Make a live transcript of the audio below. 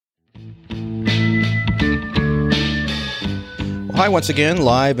Hi, once again,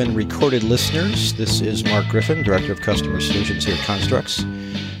 live and recorded listeners. This is Mark Griffin, Director of Customer Solutions here at Construx.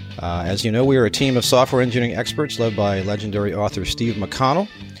 As you know, we are a team of software engineering experts led by legendary author Steve McConnell.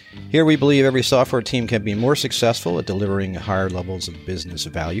 Here we believe every software team can be more successful at delivering higher levels of business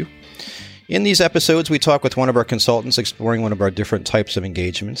value. In these episodes, we talk with one of our consultants exploring one of our different types of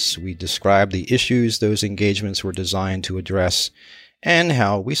engagements. We describe the issues those engagements were designed to address and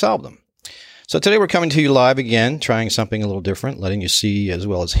how we solve them. So today we're coming to you live again, trying something a little different, letting you see as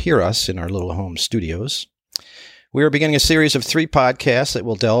well as hear us in our little home studios. We are beginning a series of 3 podcasts that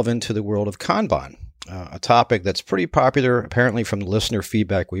will delve into the world of Kanban, a topic that's pretty popular apparently from the listener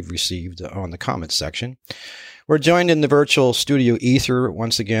feedback we've received on the comments section. We're joined in the virtual studio ether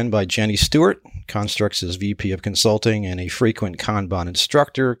once again by Jenny Stewart, Construx's VP of Consulting and a frequent Kanban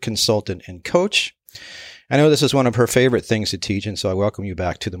instructor, consultant, and coach. I know this is one of her favorite things to teach, and so I welcome you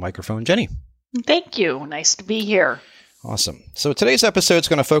back to the microphone, Jenny. Thank you. Nice to be here. Awesome. So today's episode is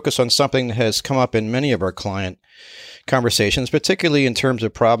going to focus on something that has come up in many of our client conversations, particularly in terms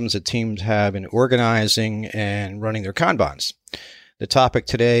of problems that teams have in organizing and running their Kanbans. The topic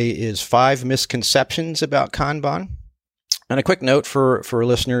today is 5 misconceptions about Kanban. And a quick note for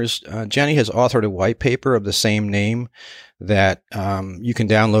listeners, Jenny has authored a white paper of the same name that you can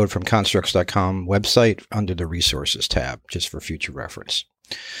download from Construx.com website under the resources tab, just for future reference.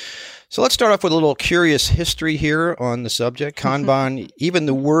 So let's start off with a little curious history here on the subject. Kanban, even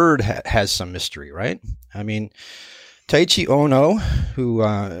the word has some mystery, right? I mean, Taiichi Ohno,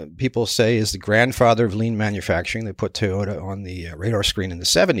 who people say is the grandfather of lean manufacturing, they put Toyota on the radar screen in the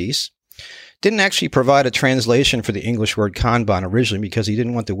 70s, didn't actually provide a translation for the English word Kanban originally because he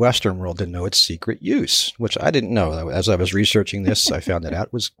didn't want the Western world to know its secret use, which I didn't know. As I was researching this, I found that out.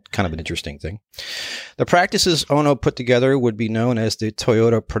 It was kind of an interesting thing. The practices Ohno put together would be known as the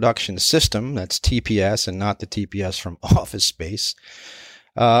Toyota Production System. That's TPS and not the TPS from Office Space.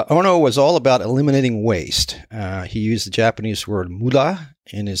 Ohno was all about eliminating waste. He used the Japanese word mura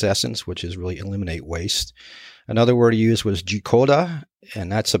in his essence, which is really eliminate waste. Another word he used was jikoda,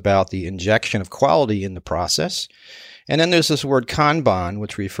 and that's about the injection of quality in the process. And then there's this word Kanban,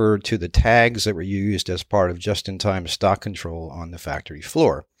 which referred to the tags that were used as part of just-in-time stock control on the factory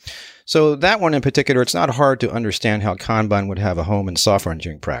floor. So that one in particular, it's not hard to understand how Kanban would have a home in software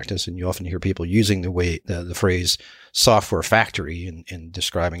engineering practice, and you often hear people using the phrase software factory in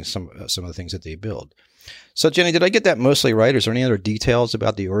describing some of the things that they build. So Jenny, did I get that mostly right? Is there any other details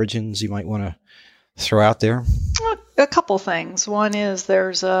about the origins you might want to throw out there? A couple things. One is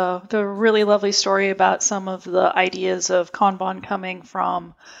there's the really lovely story about some of the ideas of Kanban coming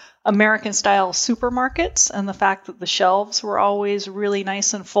from American-style supermarkets and the fact that the shelves were always really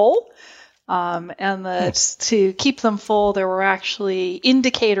nice and full. And that to keep them full, there were actually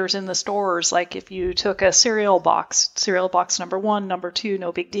indicators in the stores, like if you took a cereal box number 1, number 2,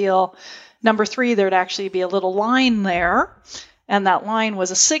 no big deal. Number 3, there'd actually be a little line there. And that line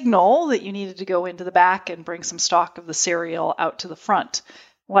was a signal that you needed to go into the back and bring some stock of the cereal out to the front.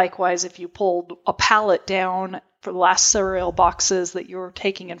 Likewise, if you pulled a pallet down for the last cereal boxes that you were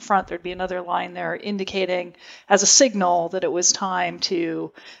taking in front, there'd be another line there indicating as a signal that it was time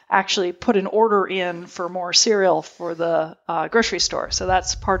to actually put an order in for more cereal for the grocery store. So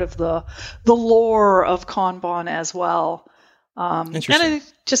that's part of the lore of Kanban as well. And I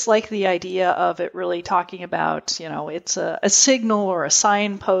just like the idea of it really talking about, it's a signal or a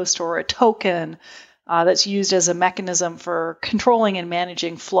signpost or a token that's used as a mechanism for controlling and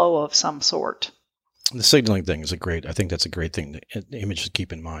managing flow of some sort. The signaling thing is I think that's a great thing, the image to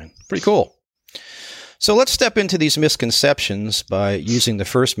keep in mind. Pretty cool. So let's step into these misconceptions by using the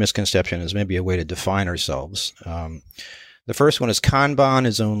first misconception as maybe a way to define ourselves. The first one is Kanban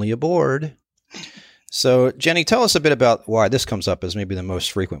is only a board. So, Jenny, tell us a bit about why this comes up as maybe the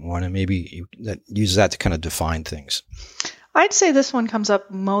most frequent one, and maybe that uses that to kind of define things. I'd say this one comes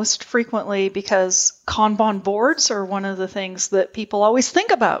up most frequently because Kanban boards are one of the things that people always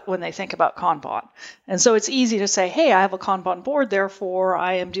think about when they think about Kanban. And so it's easy to say, hey, I have a Kanban board, therefore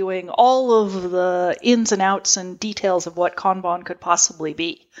I am doing all of the ins and outs and details of what Kanban could possibly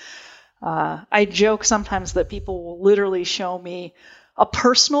be. I joke sometimes that people will literally show me a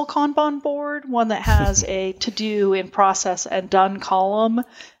personal Kanban board, one that has a to-do, in process, and done column,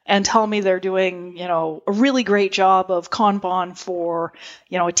 and tell me they're doing, a really great job of Kanban for,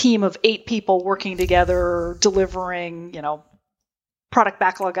 a team of 8 people working together, delivering, product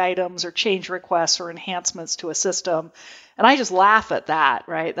backlog items or change requests or enhancements to a system. And I just laugh at that,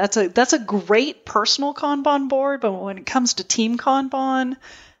 right? That's a great personal Kanban board, but when it comes to team Kanban,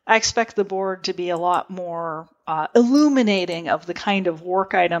 I expect the board to be a lot more illuminating of the kind of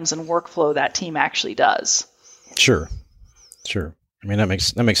work items and workflow that team actually does. Sure. Sure. I mean, that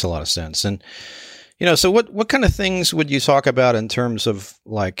makes a lot of sense. And, so what kind of things would you talk about in terms of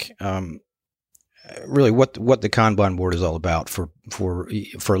like, really what the Kanban board is all about for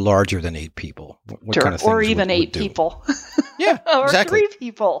larger than 8 people? What sure. kind of things or even would 8 people. Yeah, or exactly. 3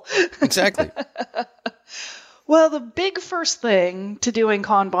 people. Exactly. Well, the big first thing to doing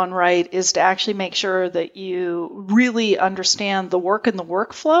Kanban right is to actually make sure that you really understand the work and the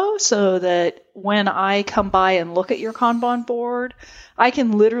workflow so that when I come by and look at your Kanban board, I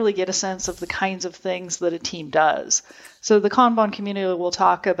can literally get a sense of the kinds of things that a team does. So the Kanban community will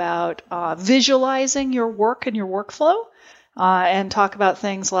talk about visualizing your work and your workflow. And talk about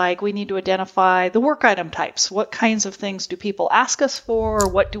things like we need to identify the work item types. What kinds of things do people ask us for?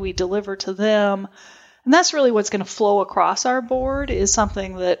 What do we deliver to them? And that's really what's going to flow across our board, is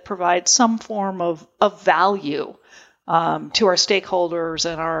something that provides some form of value to our stakeholders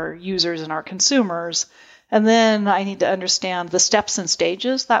and our users and our consumers. And then I need to understand the steps and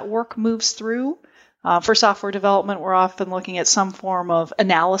stages that work moves through. For software development, we're often looking at some form of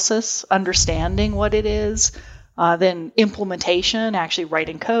analysis, understanding what it is, then implementation, actually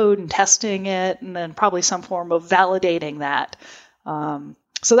writing code and testing it, and then probably some form of validating that.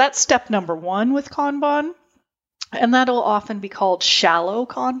 So that's step number 1 with Kanban. And that'll often be called shallow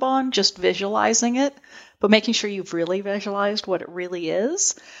Kanban, just visualizing it, but making sure you've really visualized what it really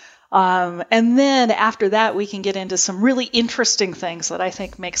is. And then after that, we can get into some really interesting things that I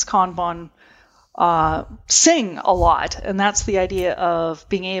think makes Kanban sing a lot. And that's the idea of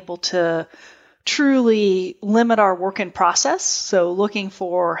being able to truly limit our work in process. So looking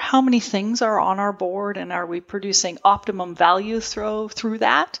for how many things are on our board and are we producing optimum value through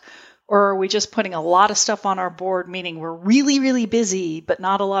that? Or are we just putting a lot of stuff on our board, meaning we're really, really busy, but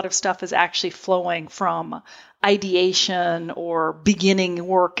not a lot of stuff is actually flowing from ideation or beginning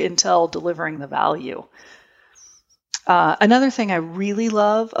work until delivering the value. Another thing I really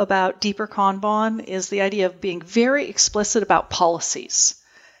love about deeper Kanban is the idea of being very explicit about policies.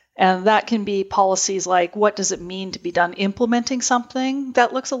 And that can be policies like, what does it mean to be done implementing something?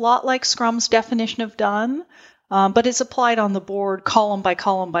 That looks a lot like Scrum's definition of done, but it's applied on the board column by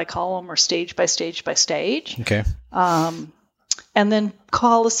column by column or stage by stage by stage. Okay. And then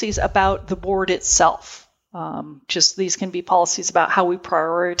policies about the board itself. Just these can be policies about how we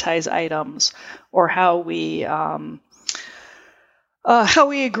prioritize items or how we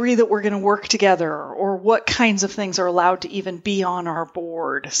agree that we're going to work together, or what kinds of things are allowed to even be on our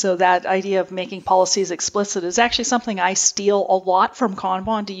board. So that idea of making policies explicit is actually something I steal a lot from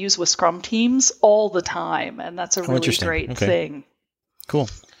Kanban to use with Scrum teams all the time, and that's a really great thing. Cool.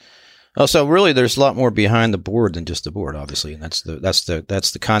 Oh, so really, there's a lot more behind the board than just the board, obviously, and that's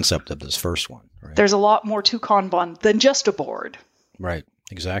the concept of this first one. Right? There's a lot more to Kanban than just a board. Right.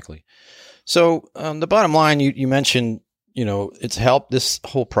 Exactly. So the bottom line, you mentioned. This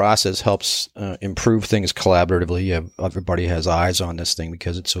whole process helps improve things collaboratively. Everybody has eyes on this thing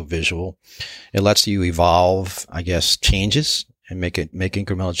because it's so visual. It lets you evolve, I guess, changes and make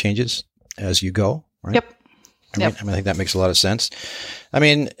incremental changes as you go. Right? Yep. I think that makes a lot of sense.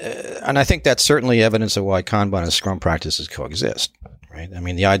 And I think that's certainly evidence of why Kanban and Scrum practices coexist. Right. I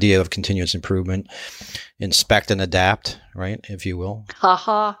mean, the idea of continuous improvement, inspect and adapt, right, if you will.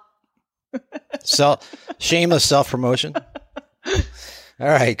 Ha. Shameless self-promotion. All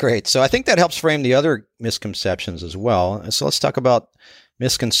right, great. So I think that helps frame the other misconceptions as well. So let's talk about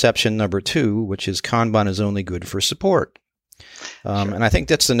misconception number 2, which is Kanban is only good for support. Sure. And I think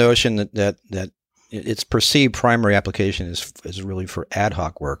that's the notion that its perceived primary application is really for ad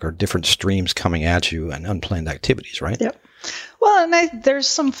hoc work or different streams coming at you and unplanned activities, right? Yep. Well, and there's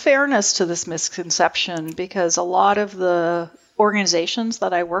some fairness to this misconception because a lot of the organizations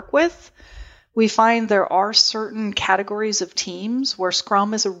that I work with, we find there are certain categories of teams where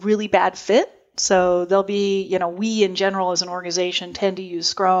Scrum is a really bad fit. So there'll be, we in general as an organization tend to use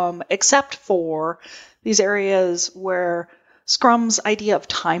Scrum, except for these areas where Scrum's idea of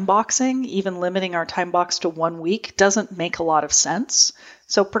time boxing, even limiting our time box to 1 week, doesn't make a lot of sense.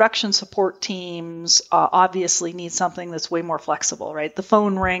 So production support teams obviously need something that's way more flexible, right? The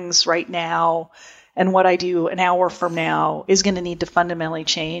phone rings right now, and what I do an hour from now is going to need to fundamentally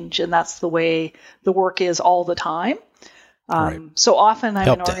change, and that's the way the work is all the time. Right. So often I'm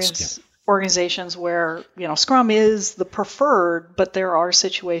in organizations where Scrum is the preferred, but there are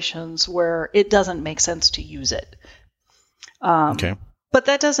situations where it doesn't make sense to use it. Okay. But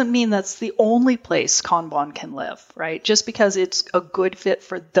that doesn't mean that's the only place Kanban can live, right? Just because it's a good fit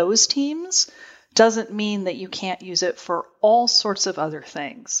for those teams doesn't mean that you can't use it for all sorts of other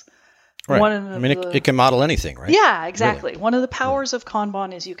things. Right. It can model anything, right? Yeah, exactly. Really? One of the powers of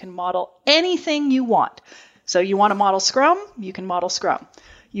Kanban is you can model anything you want. So you want to model Scrum, you can model Scrum.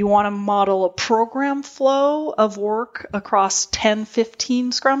 You want to model a program flow of work across 10,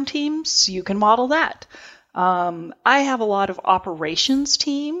 15 Scrum teams, you can model that. I have a lot of operations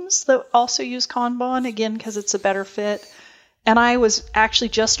teams that also use Kanban, again, because it's a better fit. And I was actually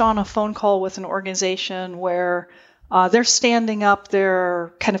just on a phone call with an organization where they're standing up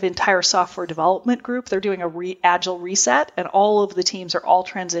their kind of entire software development group. They're doing a agile reset, and all of the teams are all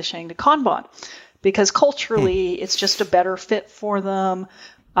transitioning to Kanban because culturally it's just a better fit for them.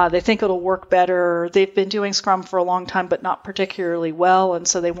 They think it'll work better. They've been doing Scrum for a long time, but not particularly well. And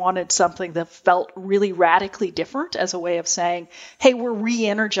so they wanted something that felt really radically different as a way of saying, hey, we're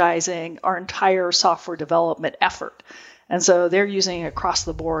re-energizing our entire software development effort. And so they're using it across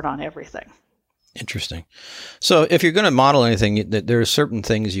the board on everything. Interesting. So if you're going to model anything, there are certain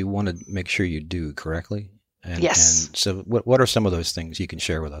things you want to make sure you do correctly. Yes. And so what are some of those things you can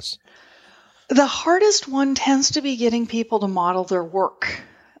share with us? The hardest one tends to be getting people to model their work.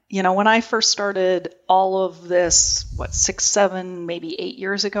 You know, when I first started all of this, 6, 7, maybe 8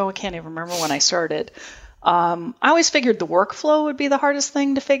 years ago, I can't even remember when I started. I always figured the workflow would be the hardest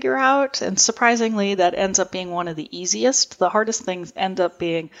thing to figure out. And surprisingly, that ends up being one of the easiest. The hardest things end up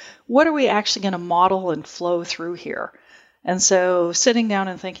being, what are we actually going to model and flow through here? And so sitting down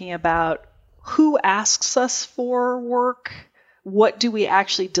and thinking about who asks us for work, what do we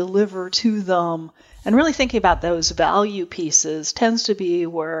actually deliver to them, and really thinking about those value pieces tends to be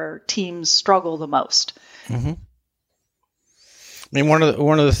where teams struggle the most. Mm-hmm. I mean, one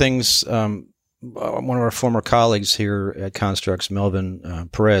of the things, one of our former colleagues here at Constructs, Melvin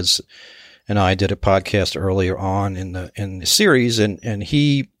Perez, and I did a podcast earlier on in the series, and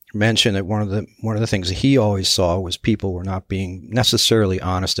he mentioned that one of the things that he always saw was people were not being necessarily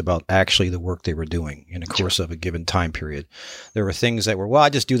honest about actually the work they were doing in the course of a given time period. There were things that were, well, I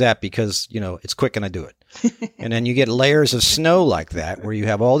just do that because, it's quick and I do it. And then you get layers of snow like that, where you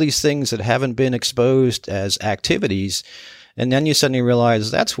have all these things that haven't been exposed as activities. And then you suddenly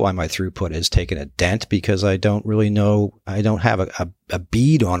realize that's why my throughput has taken a dent, because I don't really know, I don't have a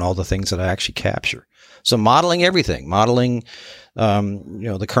bead on all the things that I actually capture. So modeling everything,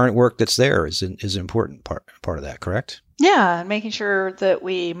 the current work that's there is an important part of that, correct? Yeah, and making sure that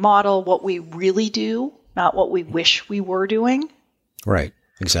we model what we really do, not what we wish we were doing. Right.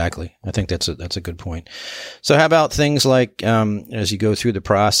 Exactly. I think that's a good point. So how about things like, as you go through the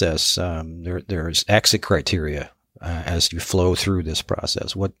process, there's exit criteria. As you flow through this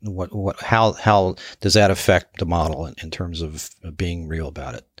process, how does that affect the model in terms of being real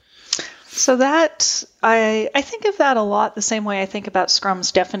about it? So that I think of that a lot the same way I think about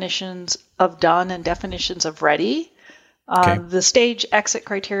Scrum's definitions of done and definitions of ready. Okay. The stage exit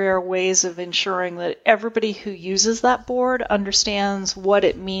criteria are ways of ensuring that everybody who uses that board understands what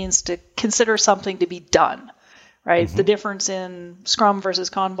it means to consider something to be done. Right. Mm-hmm. The difference in Scrum versus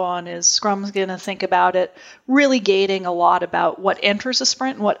Kanban is Scrum's going to think about it really gating a lot about what enters a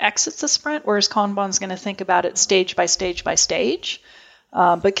sprint and what exits a sprint, whereas Kanban's going to think about it stage by stage by stage,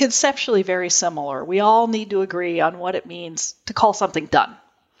 but conceptually very similar. We all need to agree on what it means to call something done.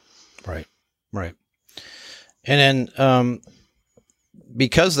 Right. And then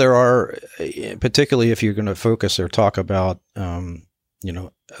because there are, particularly if you're going to focus or talk about,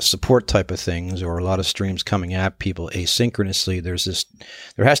 support type of things, or a lot of streams coming at people asynchronously,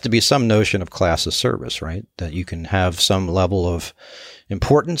 there has to be some notion of class of service, right? That you can have some level of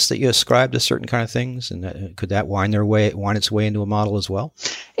importance that you ascribe to certain kind of things, and could that wind its way into a model as well?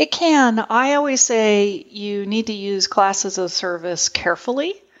 It can. I always say you need to use classes of service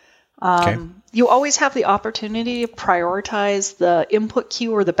carefully. Okay. You always have the opportunity to prioritize the input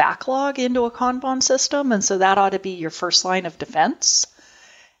queue or the backlog into a Kanban system, and so that ought to be your first line of defense.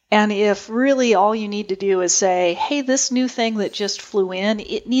 And if really all you need to do is say, hey, this new thing that just flew in,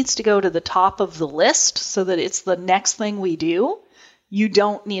 it needs to go to the top of the list so that it's the next thing we do, you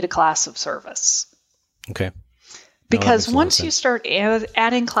don't need a class of service. Okay. Because once you start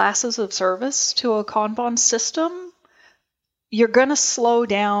adding classes of service to a Kanban system, you're going to slow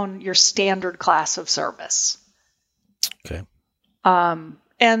down your standard class of service. Okay.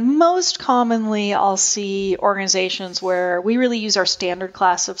 And most commonly, I'll see organizations where we really use our standard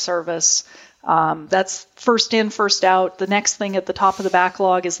class of service. That's first in, first out. The next thing at the top of the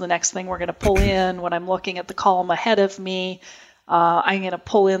backlog is the next thing we're going to pull in. When I'm looking at the column ahead of me, I'm going to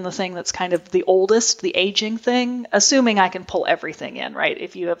pull in the thing that's kind of the oldest, the aging thing, assuming I can pull everything in, right?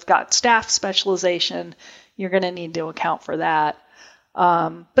 If you have got staff specialization, you're going to need to account for that.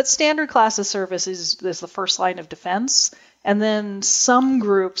 But standard class of service is the first line of defense. And then some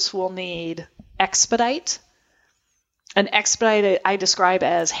groups will need expedite. An expedite I describe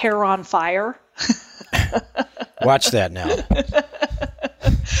as hair on fire. Watch that now.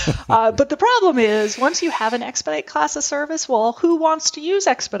 But the problem is, once you have an expedite class of service, well, who wants to use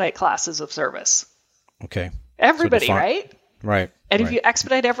expedite classes of service? Okay. Everybody, right? Right. And if you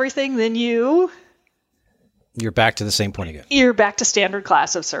expedite everything, then you're back to the same point again. You're back to standard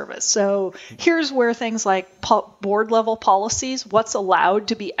class of service. So here's where things like board level policies, what's allowed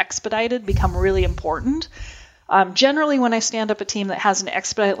to be expedited, become really important. Generally, when I stand up a team that has an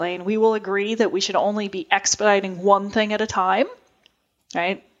expedite lane, we will agree that we should only be expediting one thing at a time,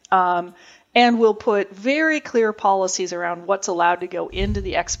 right? And we'll put very clear policies around what's allowed to go into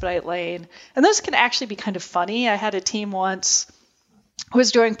the expedite lane. And those can actually be kind of funny. I had a team once who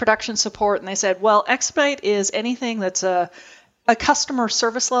was doing production support, and they said, well, expedite is anything that's a customer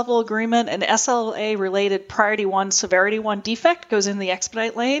service level agreement, an SLA related priority 1, severity 1 defect goes in the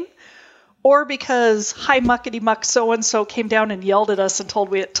expedite lane. Or because hi muckety muck so-and-so came down and yelled at us and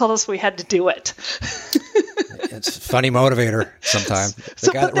told us we had to do it. It's a funny motivator sometimes.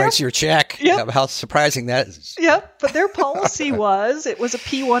 The guy that writes your check, how surprising that is. Yep, but their policy it was a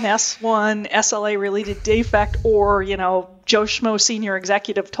P1S1 SLA related defect, or, Joe Schmo senior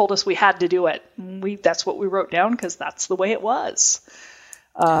executive told us we had to do it. And that's what we wrote down because that's the way it was.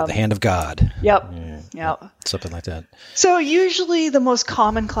 The hand of God. Yep. Something like that. So usually the most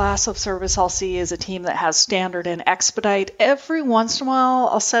common class of service I'll see is a team that has standard and expedite. Every once in a while,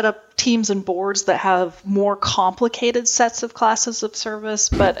 I'll set up teams and boards that have more complicated sets of classes of service.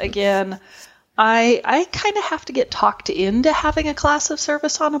 But again, I kind of have to get talked into having a class of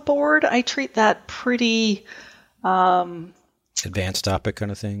service on a board. I treat that pretty... advanced topic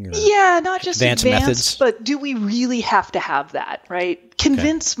kind of thing? Not just advanced methods, but do we really have to have that, right?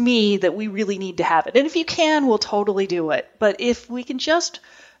 Convince me that we really need to have it. And if you can, we'll totally do it. But if we can just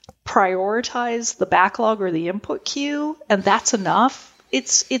prioritize the backlog or the input queue, and that's enough,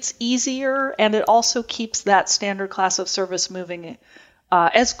 it's easier, and it also keeps that standard class of service moving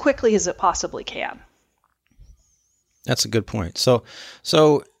as quickly as it possibly can. That's a good point. So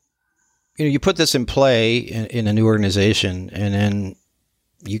you put this in play in a new organization, and then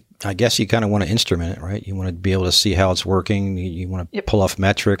I guess you kind of want to instrument it, right? You want to be able to see how it's working. You want to pull off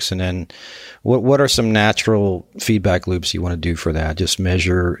metrics, and then what are some natural feedback loops you want to do for that? Just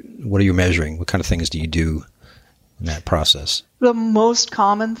measure. What are you measuring? What kind of things do you do in that process? The most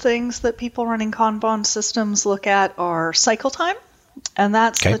common things that people running Kanban systems look at are cycle time. And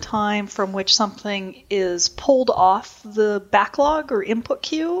that's the time from which something is pulled off the backlog or input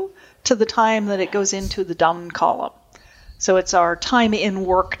queue to the time that it goes into the done column. So it's our time in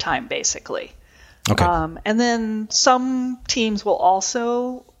work time, basically. Okay. And then some teams will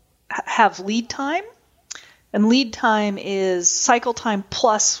also have lead time. And lead time is cycle time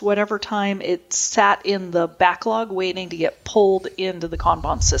plus whatever time it sat in the backlog waiting to get pulled into the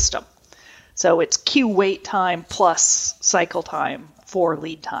Kanban system. So it's queue wait time plus cycle time for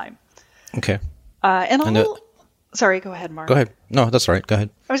lead time. Okay. Sorry, go ahead, Mark. Go ahead. No, that's all right. Go ahead.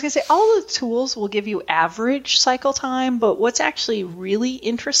 I was going to say, all the tools will give you average cycle time, but what's actually really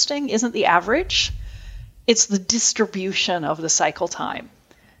interesting isn't the average. It's the distribution of the cycle time.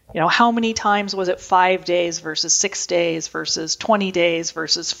 How many times was it 5 days versus 6 days versus 20 days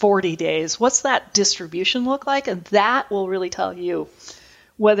versus 40 days? What's that distribution look like? And that will really tell you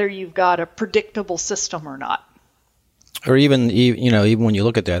whether you've got a predictable system or not. Or even when you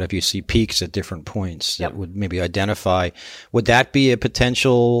look at that, if you see peaks at different points, that would maybe identify, would that be a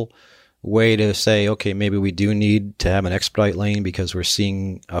potential way to say, okay, maybe we do need to have an expedite lane because we're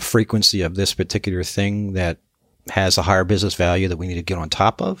seeing a frequency of this particular thing that has a higher business value that we need to get on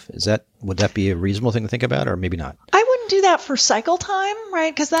top of? Would that be a reasonable thing to think about, or maybe not? I wouldn't do that for cycle time,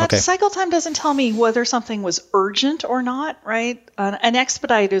 right? Because cycle time doesn't tell me whether something was urgent or not, right? An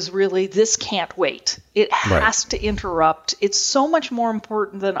expedite is really, this can't wait. It has to interrupt. It's so much more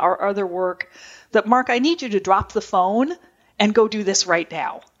important than our other work that, Mark, I need you to drop the phone and go do this right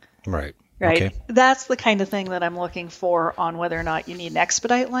now. Right. Okay. That's the kind of thing that I'm looking for on whether or not you need an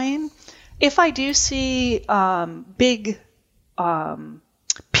expedite lane. If I do see big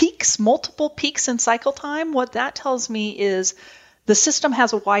peaks, multiple peaks in cycle time, what that tells me is the system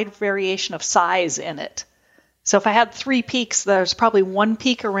has a wide variation of size in it. So if I had 3 peaks, there's probably 1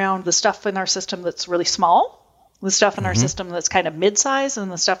 peak around the stuff in our system that's really small, the stuff in our system that's kind of mid-size,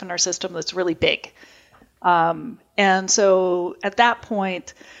 and the stuff in our system that's really big. And so at that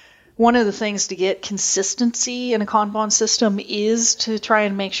point, one of the things to get consistency in a Kanban system is to try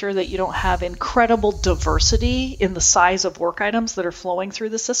and make sure that you don't have incredible diversity in the size of work items that are flowing through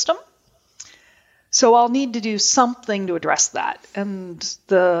the system. So I'll need to do something to address that. And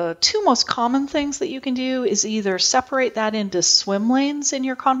the two most common things that you can do is either separate that into swim lanes in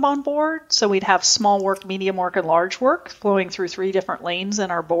your Kanban board. So we'd have small work, medium work, and large work flowing through 3 different lanes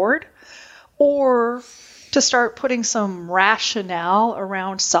in our board. Or to start putting some rationale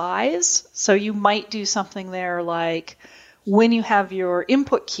around size. So you might do something there like when you have your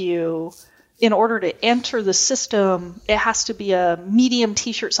input queue, in order to enter the system, it has to be a medium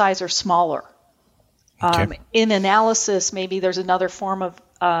t-shirt size or smaller. Okay. In analysis, maybe there's another form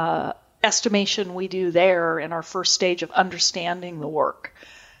of estimation we do there in our first stage of understanding the work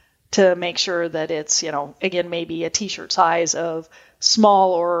to make sure that it's, again, maybe a t-shirt size of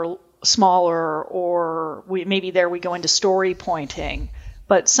small or smaller, or maybe there we go into story pointing,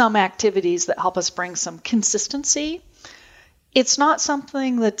 but some activities that help us bring some consistency. It's not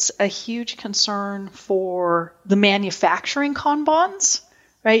something that's a huge concern for the manufacturing Kanbans.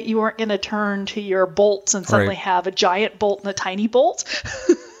 Right? You aren't going to turn to your bolts and suddenly have a giant bolt and a tiny bolt.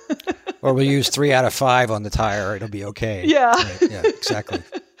 Or we'll use 3 out of 5 on the tire. It'll be okay. Yeah. Right. Yeah, exactly.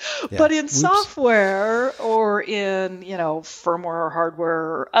 Yeah. But in software or in, firmware or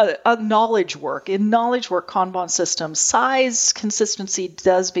hardware, in knowledge work Kanban systems, size consistency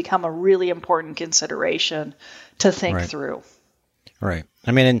does become a really important consideration to think through. Right.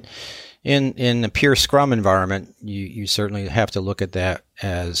 I mean, in a pure Scrum environment, you certainly have to look at that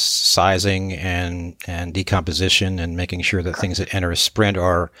as sizing and decomposition and making sure that things that enter a sprint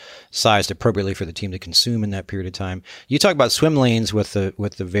are sized appropriately for the team to consume in that period of time. You talk about swim lanes with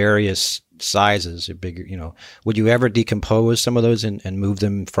the various sizes, bigger. Would you ever decompose some of those and move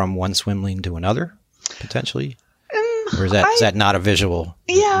them from one swim lane to another potentially? Or is that not a visual?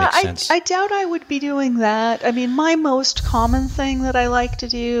 Yeah, I doubt I would be doing that. I mean, my most common thing that I like to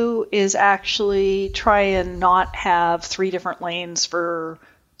do is actually try and not have 3 different lanes for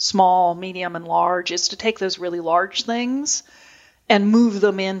small, medium, and large. Is to take those really large things and move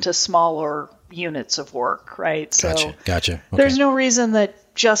them into smaller units of work, right? Gotcha. Okay. There's no reason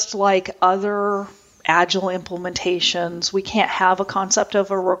that just like other Agile implementations, we can't have a concept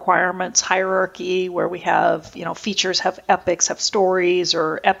of a requirements hierarchy where we have, features have epics, have stories,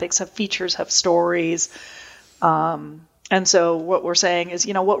 or epics have features, have stories. And so what we're saying is,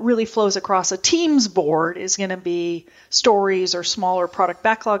 what really flows across a team's board is going to be stories or smaller product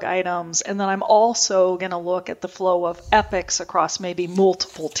backlog items. And then I'm also going to look at the flow of epics across maybe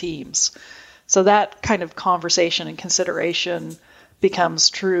multiple teams. So that kind of conversation and consideration becomes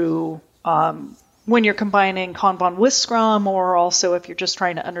true when you're combining Kanban with Scrum, or also if you're just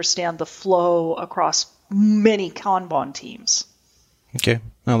trying to understand the flow across many Kanban teams. Okay.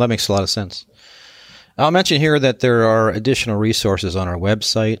 Well, that makes a lot of sense. I'll mention here that there are additional resources on our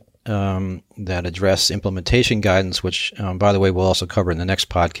website that address implementation guidance, which, by the way, we'll also cover in the next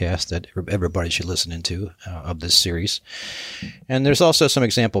podcast that everybody should listen into of this series. And there's also some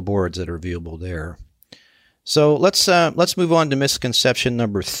example boards that are viewable there. So let's move on to misconception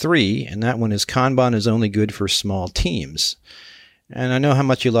number 3, and that one is Kanban is only good for small teams. And I know how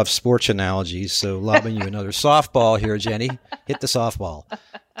much you love sports analogies, so lobbing you another softball here, Jenny. Hit the softball.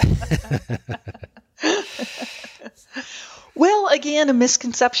 Well, again, a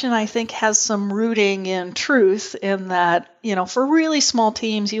misconception I think has some rooting in truth in that, for really small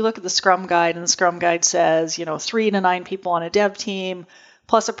teams, you look at the Scrum Guide, and the Scrum Guide says, 3 to 9 people on a dev team,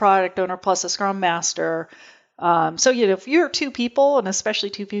 plus a product owner, plus a Scrum Master. So, if you're 2 people, and especially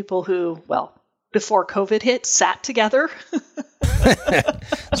 2 people who, before COVID hit, sat together.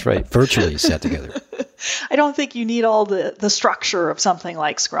 That's right. Virtually sat together. I don't think you need all the structure of something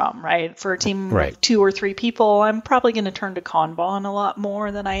like Scrum, right? For a team of 2 or 3 people, I'm probably going to turn to Kanban a lot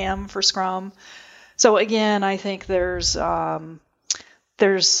more than I am for Scrum. So again, I think there's some,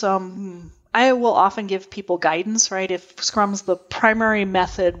 I will often give people guidance, right? If Scrum's the primary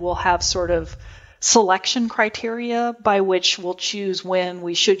method, we'll have sort of selection criteria by which we'll choose when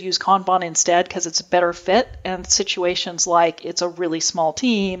we should use Kanban instead because it's a better fit. And situations like it's a really small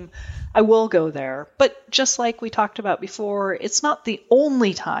team, I will go there. But just like we talked about before, it's not the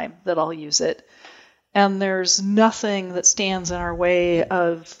only time that I'll use it. And there's nothing that stands in our way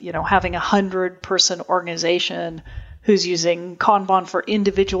of, having a 100-person organization who's using Kanban for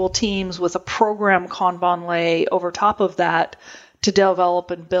individual teams with a program Kanban lay over top of that to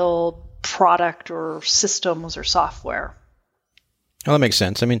develop and build product or systems or software. Well, that makes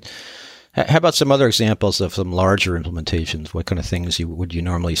sense. I mean, how about some other examples of some larger implementations? What kind of things would you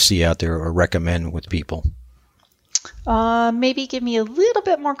normally see out there or recommend with people? Maybe give me a little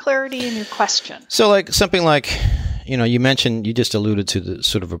bit more clarity in your question. So like something like, you just alluded to the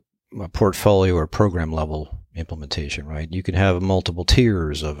sort of a portfolio or program level implementation, right? You can have multiple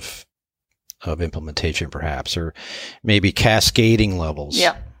tiers of of implementation, perhaps, or maybe cascading levels.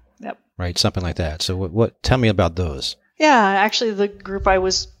 Yeah. Yep. Right. Something like that. So what tell me about those. Yeah, actually the group I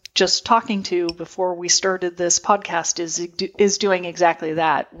was just talking to before we started this podcast is doing exactly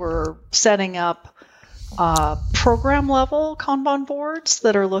that. We're setting up program level Kanban boards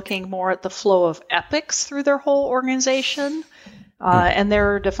that are looking more at the flow of epics through their whole organization. And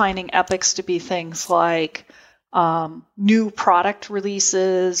they're defining epics to be things like new product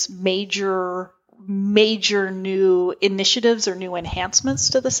releases, major new initiatives or new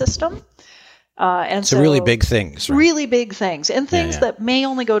enhancements to the system. And so really big things, right? Really big things, and things that may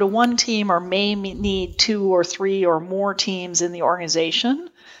only go to one team or may need 2 or 3 or more teams in the organization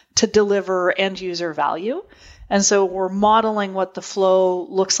to deliver end user value. And so we're modeling what the flow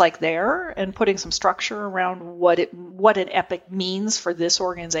looks like there and putting some structure around what an epic means for this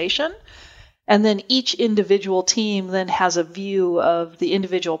organization. And then each individual team then has a view of the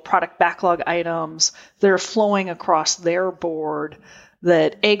individual product backlog items that are flowing across their board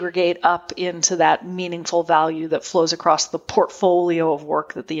that aggregate up into that meaningful value that flows across the portfolio of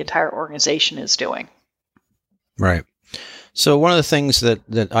work that the entire organization is doing. Right. So one of the things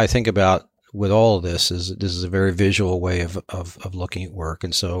that I think about with all of this is a very visual way of looking at work.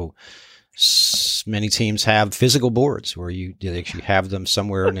 And so many teams have physical boards where you actually have them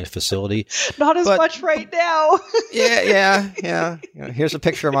somewhere in a facility. Not as much right now. Yeah. You know, here's a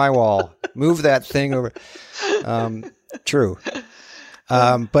picture of my wall. Move that thing over. True.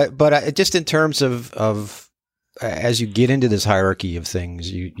 But just in terms of as you get into this hierarchy of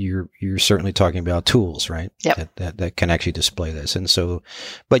things, you're certainly talking about tools, right? Yep. That can actually display this. And so,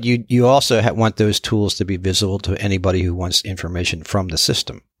 but you also want those tools to be visible to anybody who wants information from the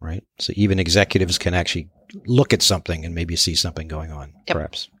system, right? So even executives can actually look at something and maybe see something going on,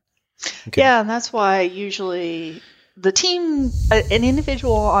 perhaps. Okay. Yeah, and that's why usually the team, an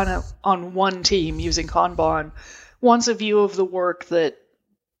individual on one team using Kanban wants a view of the work that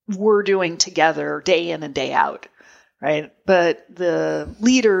we're doing together day in and day out, right? But the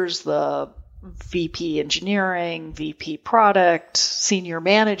leaders, the VP engineering, VP product, senior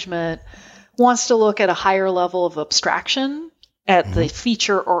management wants to look at a higher level of abstraction at the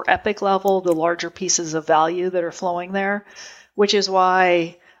feature or epic level, the larger pieces of value that are flowing there, which is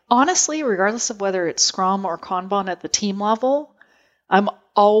why, honestly, regardless of whether it's Scrum or Kanban at the team level, I'm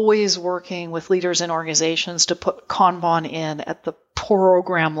always working with leaders in organizations to put Kanban in at the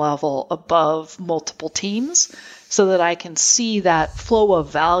program level above multiple teams so that I can see that flow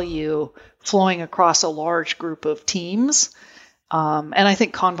of value flowing across a large group of teams. And I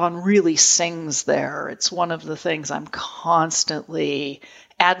think Kanban really sings there. It's one of the things I'm constantly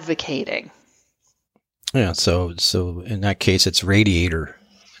advocating. Yeah. So in that case, it's Radiator.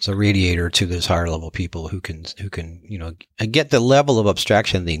 It's a radiator to those higher level people who can get the level of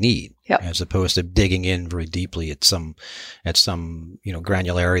abstraction they need, as opposed to digging in very deeply at some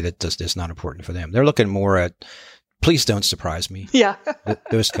granularity that is not important for them. They're looking more at, please don't surprise me. Yeah.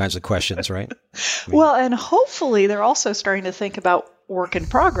 Those kinds of questions, right? Well, and hopefully they're also starting to think about work in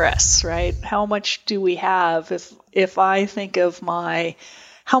progress, right? How much do we have? If I think of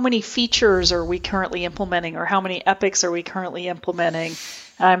how many features are we currently implementing, or how many epics are we currently implementing?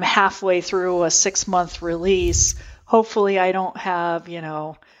 I'm halfway through a 6-month release. Hopefully I don't have,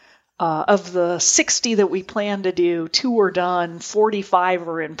 of the 60 that we plan to do, 2 are done, 45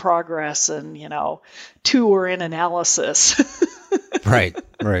 are in progress, and, 2 are in analysis. Right.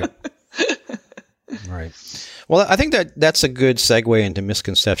 Well, I think that's a good segue into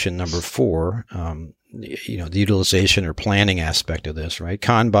misconception number 4, the utilization or planning aspect of this, right?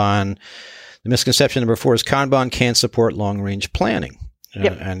 Kanban, the misconception number 4 is Kanban can't support long-range planning.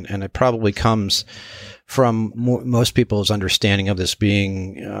 And it probably comes from most people's understanding of this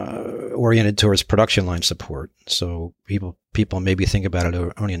being oriented towards production line support. So people maybe think about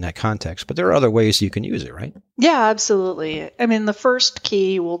it only in that context, but there are other ways you can use it, right? Yeah, absolutely. I mean, the first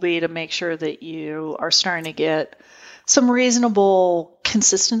key will be to make sure that you are starting to get some reasonable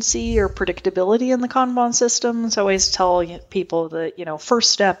consistency or predictability in the Kanban systems. I always tell people that,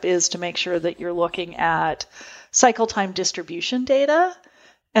 first step is to make sure that you're looking at cycle time distribution data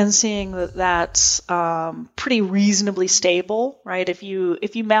and seeing that that's pretty reasonably stable, right? If you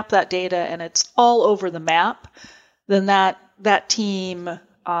map that data and it's all over the map, then that team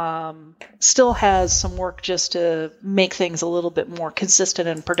still has some work just to make things a little bit more consistent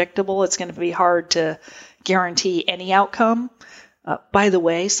and predictable. It's going to be hard to guarantee any outcome. By the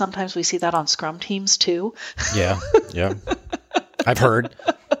way, sometimes we see that on Scrum teams too. Yeah. I've heard.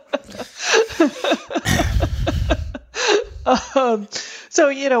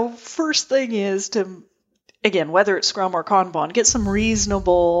 So, first thing is to again, whether it's Scrum or Kanban, get some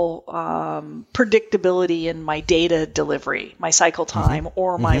reasonable predictability in my data delivery, my cycle time,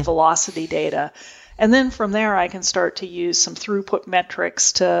 or my velocity data. And then from there, I can start to use some throughput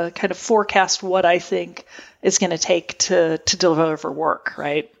metrics to kind of forecast what I think is going to take to deliver work,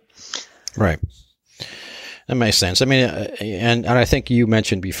 right? Right. That makes sense. I mean, and I think you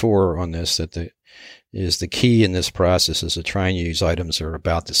mentioned before on this that the key in this process is to try and use items that are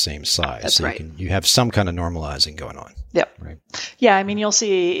about the same size. That's so right. You have some kind of normalizing going on. Yep. Right. Yeah, I mean, you'll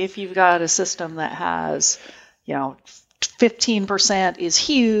see if you've got a system that has, 15% is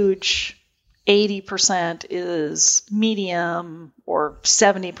huge, 80% is medium, or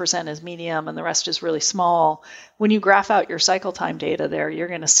 70% is medium, and the rest is really small. When you graph out your cycle time data there, you're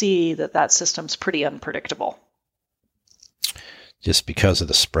going to see that system's pretty unpredictable. Just because of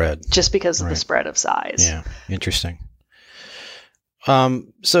the spread. Just because of the spread of size. Yeah, interesting.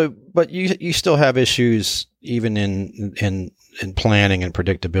 But you still have issues even in planning and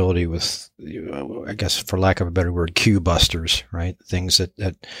predictability with, I guess, for lack of a better word, queue busters, right? Things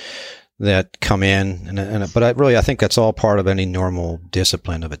that come in, but I think that's all part of any normal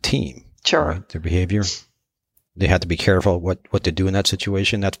discipline of a team. Sure. Right? Their behavior. They have to be careful what to do in that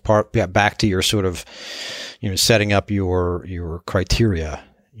situation. That's back to your sort of, setting up your criteria,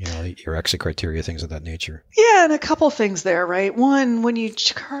 your exit criteria, things of that nature. Yeah, and a couple things there, right? One, when you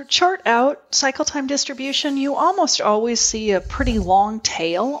chart out cycle time distribution, you almost always see a pretty long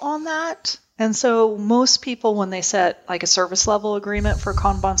tail on that. And so most people, when they set like a service level agreement for a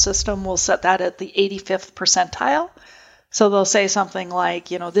Kanban system, will set that at the 85th percentile. So they'll say something like,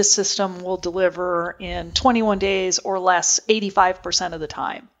 this system will deliver in 21 days or less 85% of the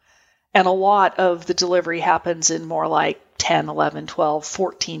time. And a lot of the delivery happens in more like 10, 11, 12,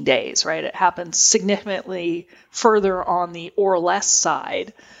 14 days, right? It happens significantly further on the or less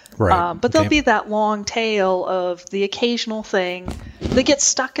side. Right. But there'll be that long tail of the occasional thing that gets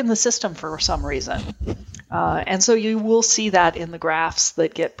stuck in the system for some reason. And so you will see that in the graphs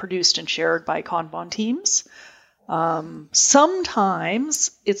that get produced and shared by Kanban teams.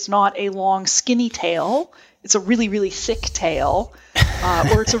 Sometimes it's not a long, skinny tail. It's a really, really thick tail,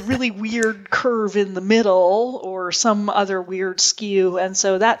 or it's a really weird curve in the middle, or some other weird skew. And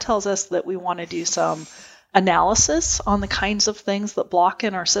so that tells us that we want to do some analysis on the kinds of things that block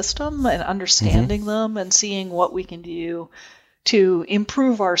in our system and understanding them and seeing what we can do to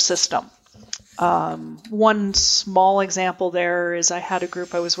improve our system. One small example there is I had a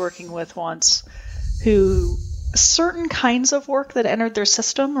group I was working with once who certain kinds of work that entered their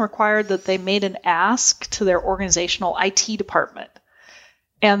system required that they made an ask to their organizational IT department.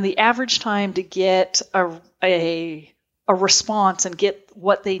 And the average time to get a response and get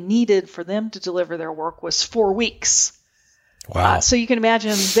what they needed for them to deliver their work was 4 weeks. Wow. So you can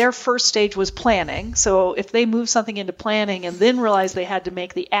imagine their first stage was planning. So if they move something into planning and then realize they had to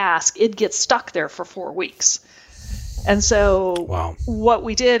make the ask, it'd get stuck there for 4 weeks. And so what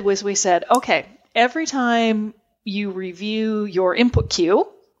we did was we said, okay, every time you review your input queue,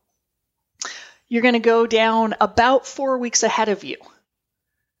 you're going to go down about 4 weeks ahead of you.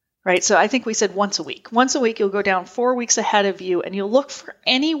 Right? So I think we said once a week. Once a week, you'll go down 4 weeks ahead of you, and you'll look for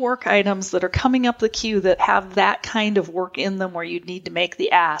any work items that are coming up the queue that have that kind of work in them where you'd need to make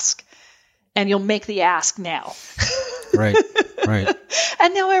the ask. And you'll make the ask now. Right.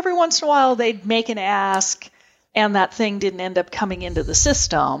 And now every once in a while, they'd make an ask, and that thing didn't end up coming into the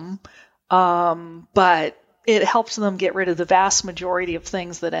system. But it helped them get rid of the vast majority of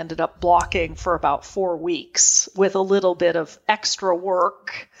things that ended up blocking for about 4 weeks with a little bit of extra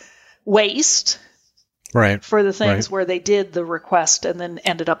work waste for the things where they did the request and then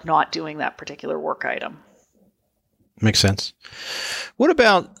ended up not doing that particular work item. Makes sense. What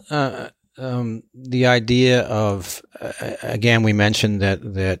about the idea of, again, we mentioned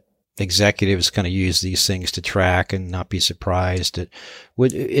that executives kind of use these things to track and not be surprised.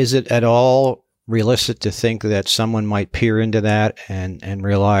 Is it at all realistic to think that someone might peer into that and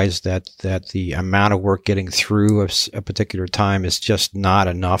realize that the amount of work getting through a particular time is just not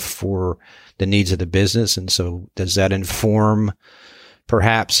enough for the needs of the business? And so does that inform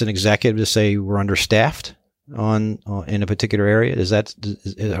perhaps an executive to say we're understaffed in a particular area?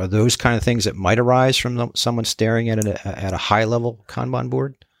 Are those kind of things that might arise from someone staring at a high level Kanban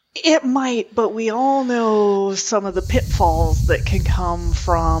board? It might, but we all know some of the pitfalls that can come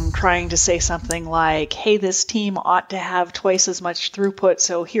from trying to say something like, hey, this team ought to have twice as much throughput,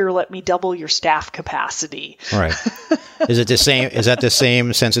 so here, let me double your staff capacity. Right. Is that the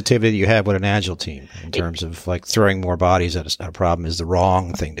same sensitivity you have with an agile team in terms of like throwing more bodies at a problem is the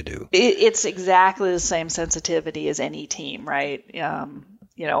wrong thing to do? It's exactly the same sensitivity as any team, right?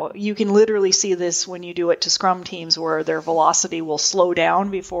 you can literally see this when you do it to Scrum teams where their velocity will slow down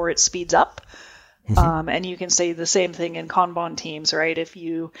before it speeds up. And you can say the same thing in Kanban teams, right? If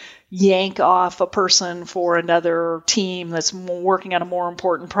you yank off a person for another team that's working on a more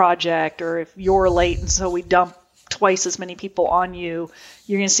important project, or if you're late and so we dump twice as many people on you,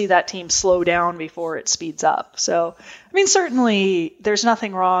 you're going to see that team slow down before it speeds up. So, certainly there's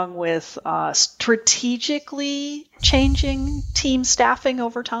nothing wrong with strategically changing team staffing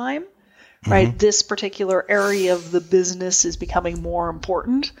over time, right? This particular area of the business is becoming more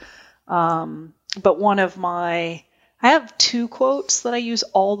important. But I have 2 quotes that I use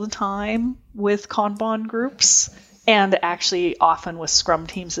all the time with Kanban groups and actually often with Scrum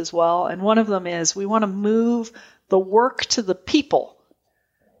teams as well. And one of them is, we want to move the work to the people,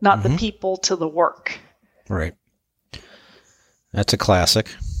 not the people to the work. Right. That's a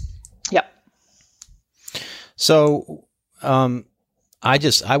classic. Yep. So,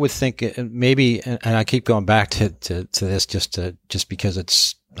 I would think maybe, and I keep going back to this just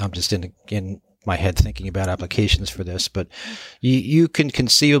because I'm just in my head thinking about applications for this, but you can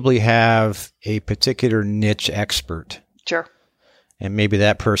conceivably have a particular niche expert. Sure. And maybe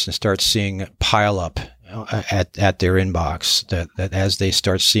that person starts seeing pile up at their inbox that as they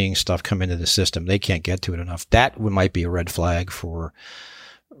start seeing stuff come into the system, they can't get to it enough. That might be a red flag for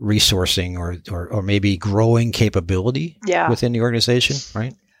resourcing or maybe growing capability within the organization,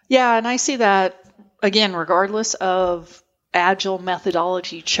 right? Yeah, and I see that, again, regardless of agile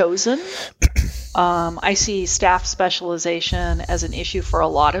methodology chosen. I see staff specialization as an issue for a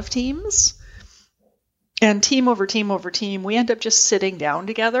lot of teams. And team over team over team, we end up just sitting down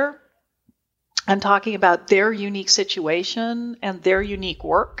together and talking about their unique situation and their unique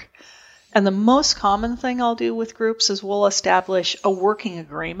work. And the most common thing I'll do with groups is we'll establish a working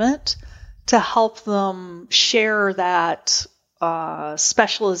agreement to help them share that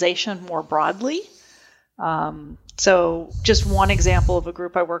specialization more broadly. So just one example of a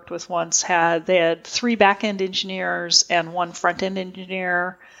group I worked with once they had 3 back-end engineers and 1 front-end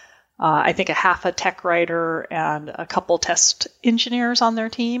engineer, I think a half a tech writer and a couple test engineers on their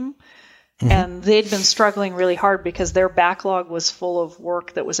team. And they'd been struggling really hard because their backlog was full of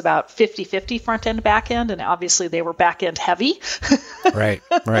work that was about 50-50 front-end, back-end, and obviously they were back-end heavy. Right.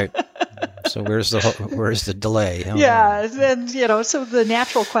 So where's the delay? Yeah, and so the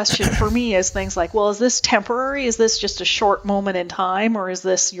natural question for me is things like, well, is this temporary? Is this just a short moment in time, or is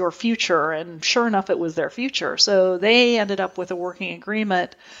this your future? And sure enough, it was their future. So they ended up with a working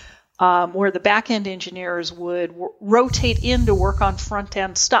agreement where the back-end engineers would rotate in to work on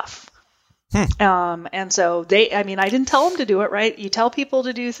front-end stuff. And so I didn't tell them to do it, right? You tell people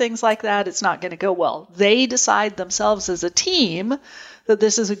to do things like that, it's not going to go well. They decide themselves as a team that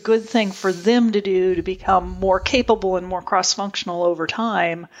this is a good thing for them to do to become more capable and more cross-functional over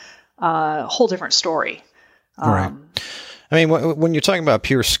time. Whole different story. Right. When you're talking about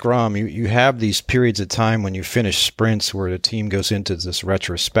pure Scrum, you have these periods of time when you finish sprints where the team goes into this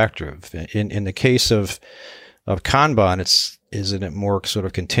retrospective. In the case of Kanban, isn't it more sort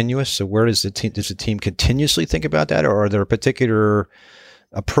of continuous? So where does the team continuously think about that, or are there particular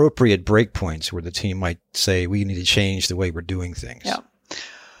appropriate breakpoints where the team might say we need to change the way we're doing things? Yeah.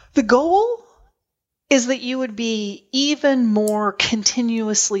 The goal is that you would be even more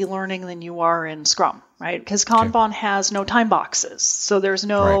continuously learning than you are in Scrum, right? Because Kanban has no time boxes. So there's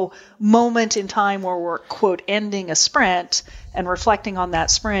no moment in time where we're, quote, ending a sprint and reflecting on that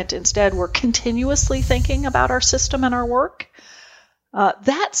sprint. Instead, we're continuously thinking about our system and our work.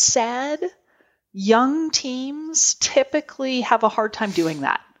 That said, young teams typically have a hard time doing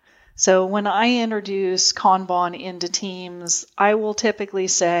that. So when I introduce Kanban into teams, I will typically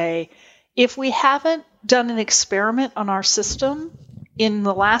say, if we haven't done an experiment on our system in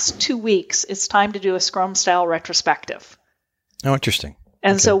the last 2 weeks, it's time to do a Scrum-style retrospective. Oh, interesting.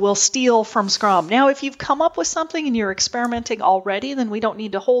 And so we'll steal from Scrum. Now, if you've come up with something and you're experimenting already, then we don't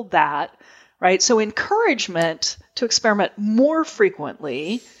need to hold that, right? So encouragement to experiment more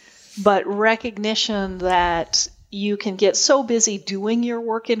frequently, but recognition that you can get so busy doing your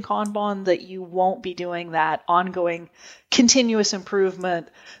work in Kanban that you won't be doing that ongoing continuous improvement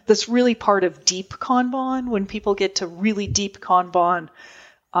that's really part of deep Kanban. When people get to really deep Kanban,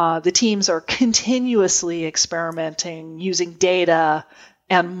 the teams are continuously experimenting using data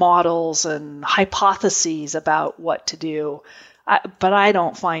and models and hypotheses about what to do. But I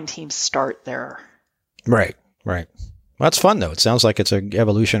don't find teams start there. Right. Well, that's fun, though. It sounds like it's an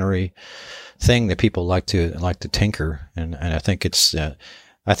evolutionary thing that people like to tinker, and I think it's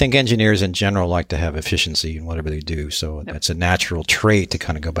I think engineers in general like to have efficiency in whatever they do, so it's a natural trait to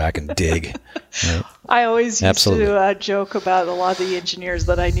kind of go back and dig. Right? I always used to joke about a lot of the engineers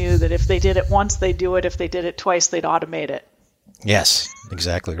that I knew that if they did it once, they'd do it. If they did it twice, they'd automate it. Yes,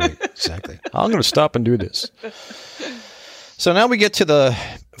 exactly right. Exactly. I'm going to stop and do this. So now we get to the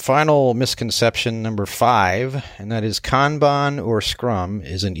final misconception, number 5, and that is Kanban or Scrum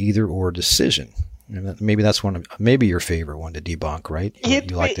is an either-or decision. And maybe that's maybe your favorite one to debunk, right? You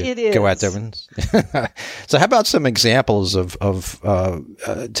like to go at them. So how about some examples of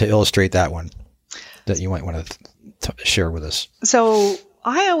to illustrate that one that you might want to share with us? So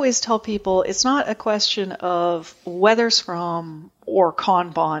I always tell people it's not a question of whether Scrum or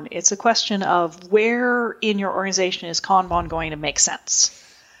Kanban. It's a question of where in your organization is Kanban going to make sense.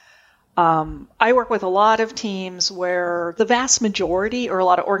 I work with a lot of teams where the vast majority, or a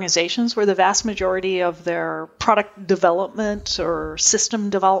lot of organizations where the vast majority of their product development or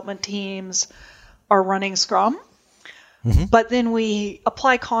system development teams are running Scrum. Mm-hmm. But then we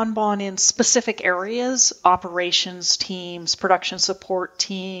apply Kanban in specific areas, operations teams, production support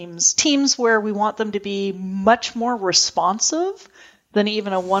teams, teams where we want them to be much more responsive than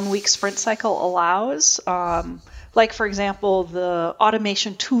even a 1-week sprint cycle allows. Like, for example, the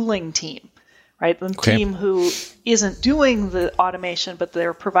automation tooling team, right? The team who isn't doing the automation, but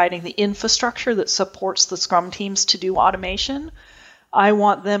they're providing the infrastructure that supports the Scrum teams to do automation. I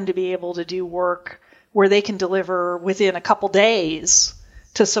want them to be able to do work where they can deliver within a couple days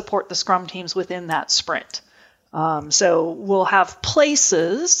to support the Scrum teams within that sprint. So we'll have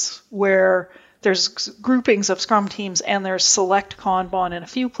places where there's groupings of Scrum teams and there's select Kanban in a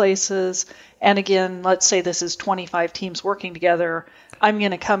few places. And again, let's say this is 25 teams working together. I'm going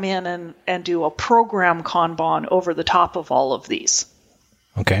to come in and do a program Kanban over the top of all of these.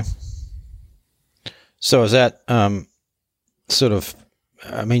 Okay. So is that sort of,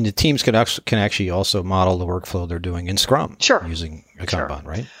 I mean, the teams can actually also model the workflow they're doing in Scrum. Sure. Using a Kanban,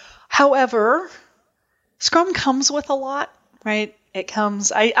 right? However, Scrum comes with a lot, right? It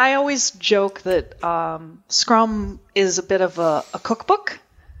comes, I always joke that Scrum is a bit of a cookbook,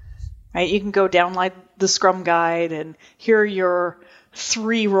 right? You can go download the Scrum guide and here are your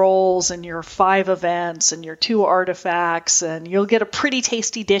 3 roles and your 5 events and your 2 artifacts, and you'll get a pretty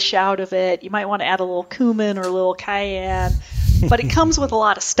tasty dish out of it. You might want to add a little cumin or a little cayenne, but it comes with a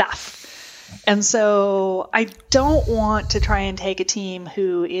lot of stuff. And so I don't want to try and take a team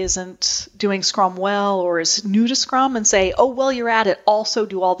who isn't doing Scrum well or is new to Scrum and say, oh, well, you're at it, also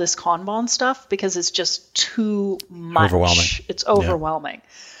do all this Kanban stuff, because it's just too much. Overwhelming. It's overwhelming.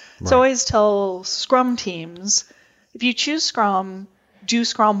 Yeah. So I always tell Scrum teams, if you choose Scrum, do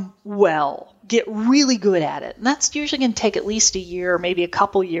Scrum well. Get really good at it. And that's usually going to take at least a year, maybe a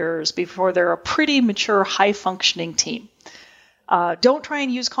couple years before they're a pretty mature, high-functioning team. Don't try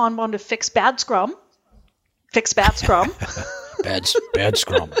and use Kanban to fix bad Scrum. Fix bad Scrum. bad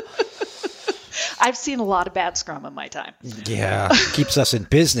Scrum. I've seen a lot of bad Scrum in my time. Yeah, keeps us in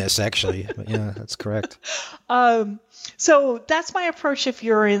business, actually. Yeah, that's correct. So that's my approach if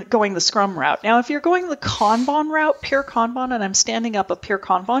you're going the Scrum route. Now, if you're going the Kanban route, pure Kanban, and I'm standing up a pure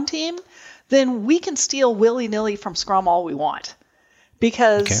Kanban team, then we can steal willy-nilly from Scrum all we want.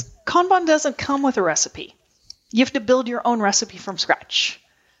 Because Kanban doesn't come with a recipe. You have to build your own recipe from scratch.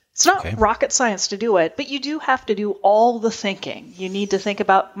 It's not rocket science to do it, but you do have to do all the thinking. You need to think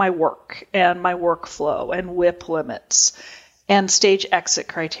about my work and my workflow and WIP limits and stage exit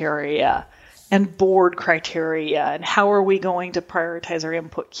criteria and board criteria and how are we going to prioritize our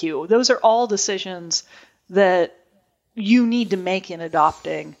input queue. Those are all decisions that you need to make in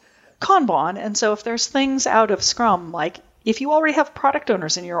adopting Kanban. And so if there's things out of Scrum, like if you already have product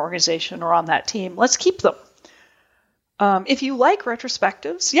owners in your organization or on that team, let's keep them. If you like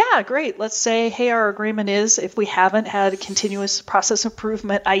retrospectives, yeah, great. Let's say, hey, our agreement is if we haven't had a continuous process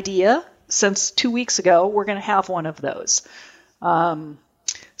improvement idea since 2 weeks ago, we're going to have one of those.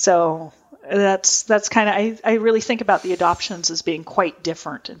 So that's kind of, I really think about the adoptions as being quite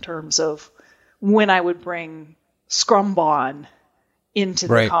different in terms of when I would bring Scrumban into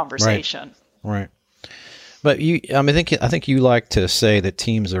the conversation. Right. But I think you like to say that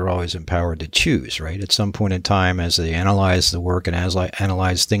teams are always empowered to choose, right? At some point in time, as they analyze the work and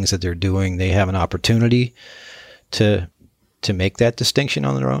analyze things that they're doing, they have an opportunity to make that distinction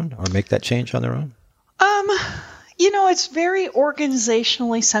on their own or make that change on their own. It's very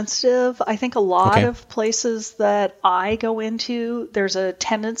organizationally sensitive. I think a lot of places that I go into, there's a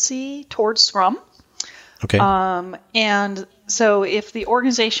tendency towards Scrum. Okay. And so if the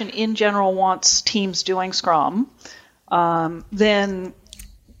organization in general wants teams doing Scrum, then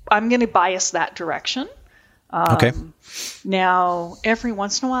I'm going to bias that direction. Okay. Now, every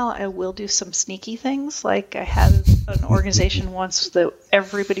once in a while, I will do some sneaky things. Like I had an organization once that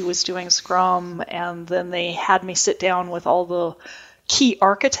everybody was doing Scrum, and then they had me sit down with all the key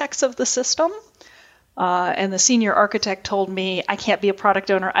architects of the system. And the senior architect told me, I can't be a product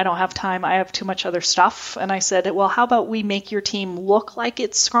owner. I don't have time. I have too much other stuff. And I said, well, how about we make your team look like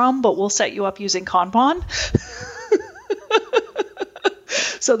it's Scrum, but we'll set you up using Kanban?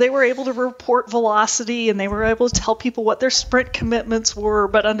 So they were able to report velocity, and they were able to tell people what their sprint commitments were,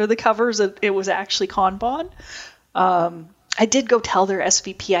 but under the covers, it was actually Kanban. I did go tell their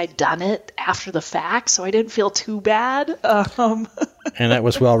SVP I'd done it after the fact, so I didn't feel too bad. And that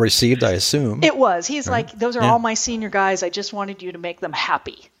was well received, I assume. It was. He's right? Like, those are all my senior guys. I just wanted you to make them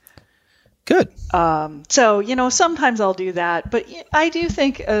happy. Good. So, sometimes I'll do that. But I do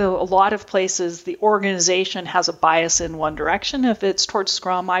think a lot of places the organization has a bias in one direction. If it's towards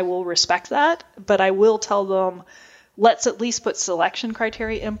Scrum, I will respect that. But I will tell them, let's at least put selection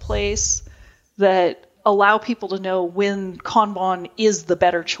criteria in place that allow people to know when Kanban is the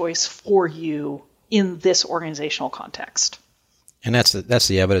better choice for you in this organizational context. And that's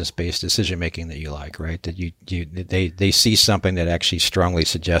the evidence-based decision-making that you like, right? That they see something that actually strongly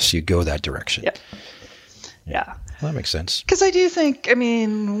suggests you go that direction. Yep. Yeah. Well, that makes sense. Because I do think,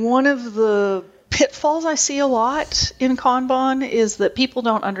 one of the pitfalls I see a lot in Kanban is that people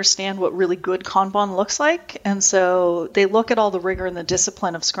don't understand what really good Kanban looks like. And so they look at all the rigor and the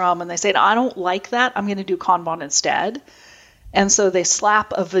discipline of Scrum and they say, I don't like that. I'm going to do Kanban instead. And so they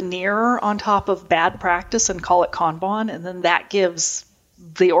slap a veneer on top of bad practice and call it Kanban. And then that gives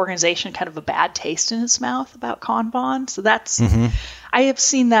the organization kind of a bad taste in its mouth about Kanban. So that's, I have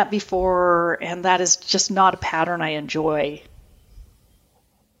seen that before, and that is just not a pattern I enjoy.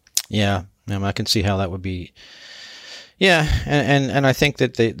 Yeah. I can see how that would be. Yeah. And I think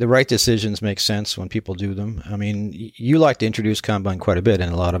that the right decisions make sense when people do them. You like to introduce Kanban quite a bit in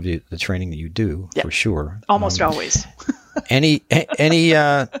a lot of the training that you do, for sure. Almost always. Any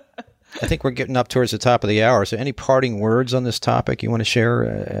I think we're getting up towards the top of the hour. So any parting words on this topic you want to share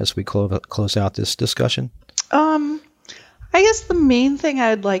as we close out this discussion? I guess the main thing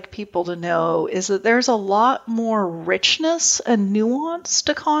I'd like people to know is that there's a lot more richness and nuance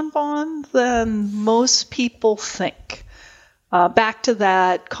to Kanban than most people think. Back to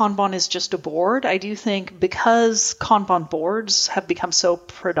that, Kanban is just a board. I do think because Kanban boards have become so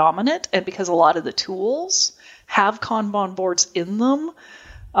predominant and because a lot of the tools have Kanban boards in them,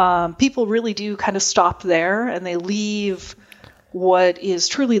 people really do kind of stop there and they leave what is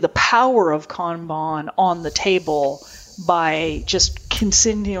truly the power of Kanban on the table by just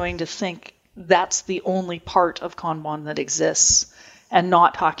continuing to think that's the only part of Kanban that exists, and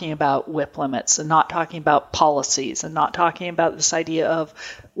not talking about WIP limits and not talking about policies and not talking about this idea of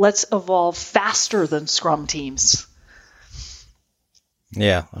let's evolve faster than Scrum teams.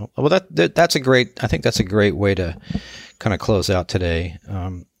 Yeah. Well, that's I think that's a great way to kind of close out today.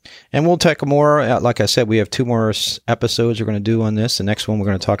 And we'll take more, like I said, we have 2 more episodes we're going to do on this. The next one we're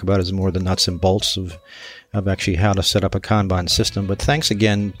going to talk about is more the nuts and bolts of actually how to set up a Kanban system. But thanks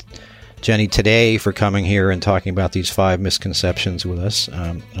again, Jenny, today for coming here and talking about these 5 misconceptions with us.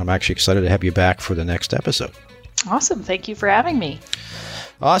 I'm actually excited to have you back for the next episode. Awesome. Thank you for having me.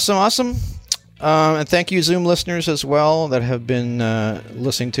 Awesome. And thank you, Zoom listeners, as well, that have been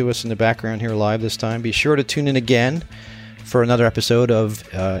listening to us in the background here live this time. Be sure to tune in again for another episode of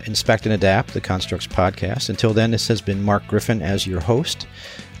Inspect and Adapt, the Constructs podcast. Until then, this has been Mark Griffin as your host.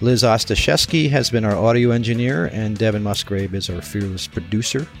 Liz Ostaszewski has been our audio engineer, and Devin Musgrave is our fearless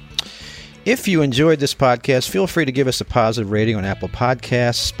producer. If you enjoyed this podcast, feel free to give us a positive rating on Apple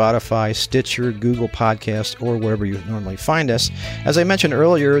Podcasts, Spotify, Stitcher, Google Podcasts, or wherever you normally find us. As I mentioned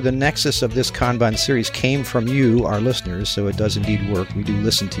earlier, the nexus of this Kanban series came from you, our listeners, so it does indeed work. We do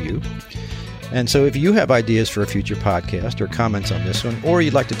listen to you. And so if you have ideas for a future podcast or comments on this one, or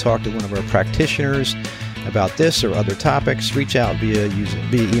you'd like to talk to one of our practitioners about this or other topics, reach out via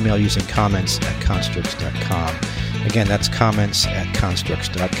email using comments@constructs.com. Again, that's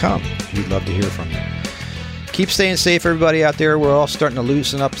comments@constructs.com. We'd love to hear from you. Keep staying safe, everybody out there. We're all starting to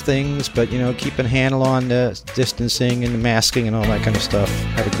loosen up things, but, keep a handle on the distancing and the masking and all that kind of stuff.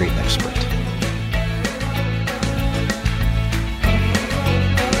 Have a great next sprint.